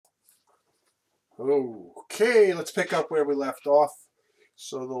Okay, let's pick up where we left off.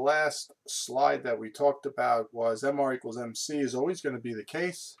 So the last slide that we talked about was MR equals MC is always going to be the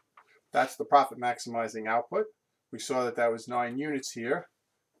case. That's the profit maximizing output. We saw that that was 9 units here,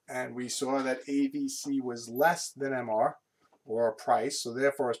 and we saw that AVC was less than MR, or price. So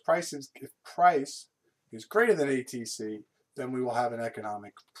therefore, if price is greater than ATC, then we will have an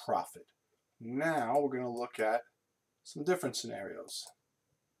economic profit. Now we're going to look at some different scenarios.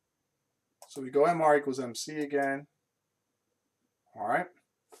 So we go MR equals MC again. All right.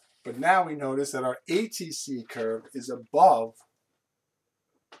 But now we notice that our ATC curve is above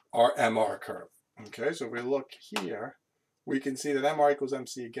our MR curve. Okay, so if we look here, we can see that MR equals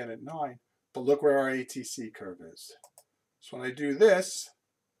MC again at 9, but look where our ATC curve is. So when I do this,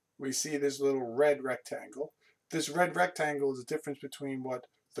 we see this little red rectangle. This red rectangle is the difference between what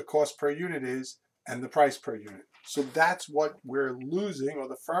the cost per unit is and the price per unit. So that's what we're losing, or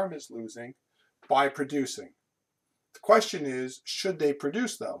the firm is losing, by producing. The question is, should they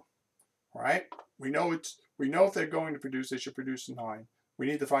produce though? Right? We know if they're going to produce, they should produce 9. We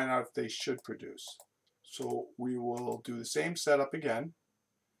need to find out if they should produce. So we will do the same setup again,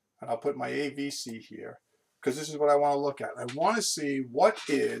 and I'll put my AVC here because this is what I want to look at. I want to see what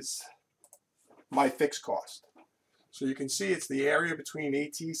is my fixed cost. So you can see it's the area between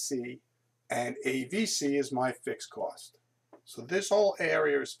ATC and AVC is my fixed cost. So this whole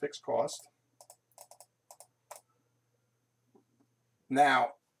area is fixed cost. Now,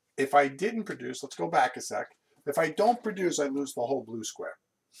 if I didn't produce, let's go back a sec. If I don't produce, I lose the whole blue square.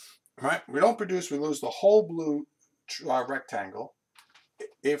 Right? We don't produce, we lose the whole blue rectangle.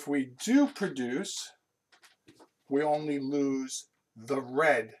 If we do produce, we only lose the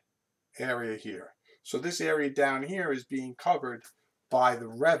red area here. So this area down here is being covered by the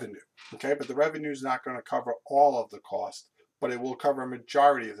revenue. Okay, but the revenue is not going to cover all of the cost, but it will cover a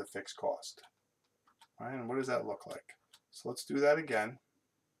majority of the fixed cost. All right, and what does that look like? So let's do that again.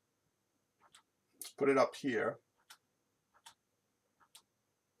 Let's put it up here.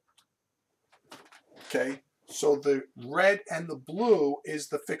 Okay, so the red and the blue is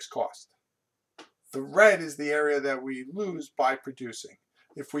the fixed cost. The red is the area that we lose by producing.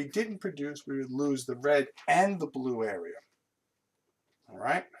 If we didn't produce, we would lose the red and the blue area. All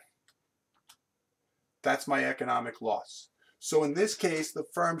right? That's my economic loss. So in this case, the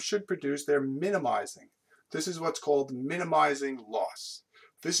firm should produce, they're minimizing. This is what's called minimizing loss.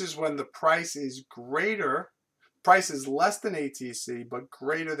 This is when the price is less than ATC, but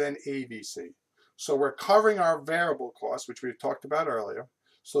greater than AVC. So we're covering our variable costs, which we've talked about earlier.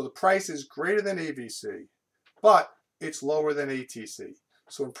 So the price is greater than AVC, but it's lower than ATC.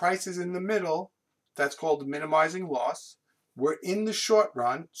 So when price is in the middle, that's called minimizing loss. We're in the short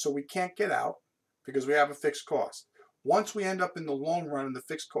run, so we can't get out because we have a fixed cost. Once we end up in the long run and the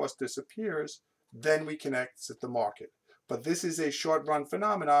fixed cost disappears, then we can exit the market. But this is a short run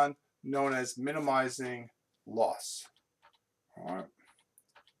phenomenon known as minimizing loss. All right.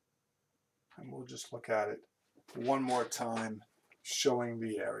 And we'll just look at it one more time, showing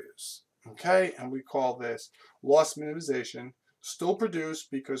the areas. Okay, and we call this loss minimization. Still produce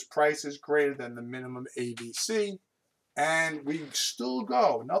because price is greater than the minimum AVC, and we still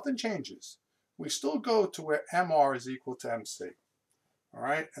go, nothing changes. We still go to where MR is equal to MC. All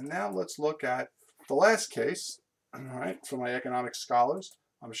right, and now let's look at the last case, all right, for my economic scholars.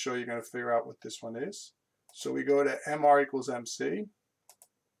 I'm sure you're going to figure out what this one is. So we go to MR equals MC.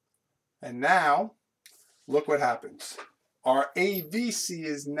 And now, look what happens. Our AVC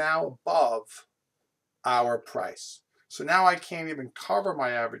is now above our price. So now I can't even cover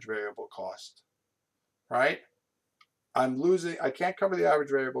my average variable cost, right? I can't cover the average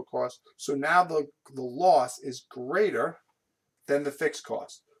variable cost. So now the loss is greater than the fixed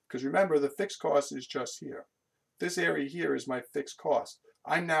cost. Because remember, the fixed cost is just here. This area here is my fixed cost.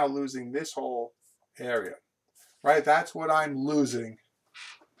 I'm now losing this whole area, right? That's what I'm losing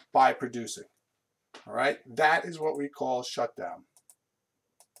by producing. All right, that is what we call shutdown.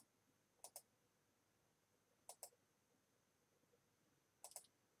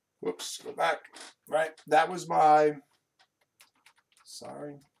 Whoops, go back. Right, that was my,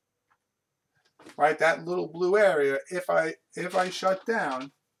 sorry. Right, that little blue area, if I shut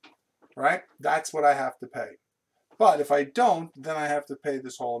down, right, that's what I have to pay. But if I don't, then I have to pay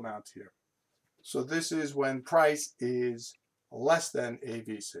this whole amount here. So this is when price is less than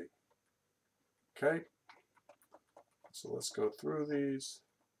AVC. Okay, so let's go through these.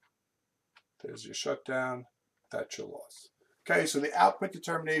 There's your shutdown, that's your loss. Okay, so the output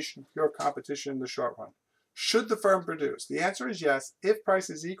determination, pure competition in the short run. Should the firm produce? The answer is yes, if price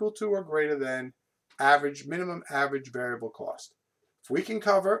is equal to or greater than minimum average variable cost. If we can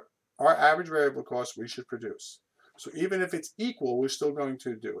cover our average variable cost we should produce. So even if it's equal, we're still going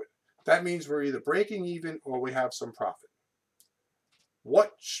to do it. That means we're either breaking even or we have some profit.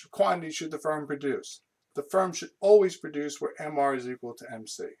 What quantity should the firm produce? The firm should always produce where MR is equal to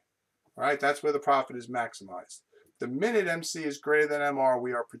MC. All right, that's where the profit is maximized. The minute MC is greater than MR,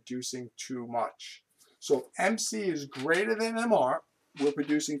 we are producing too much. So if MC is greater than MR, we're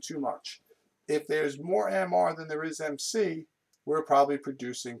producing too much. If there's more MR than there is MC, we're probably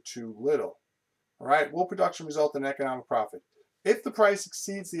producing too little. All right, will production result in economic profit? If the price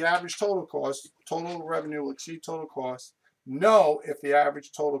exceeds the average total cost, total revenue will exceed total cost. No, if the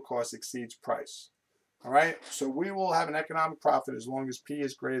average total cost exceeds price. All right, so we will have an economic profit as long as P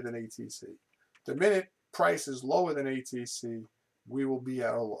is greater than ATC. The minute price is lower than ATC, we will be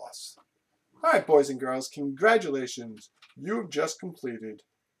at a loss. All right, boys and girls, congratulations. You have just completed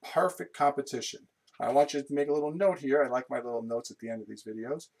perfect competition. I want you to make a little note here. I like my little notes at the end of these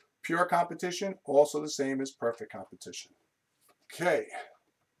videos. Pure competition, also the same as perfect competition. Okay.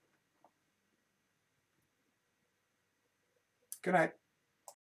 Good night.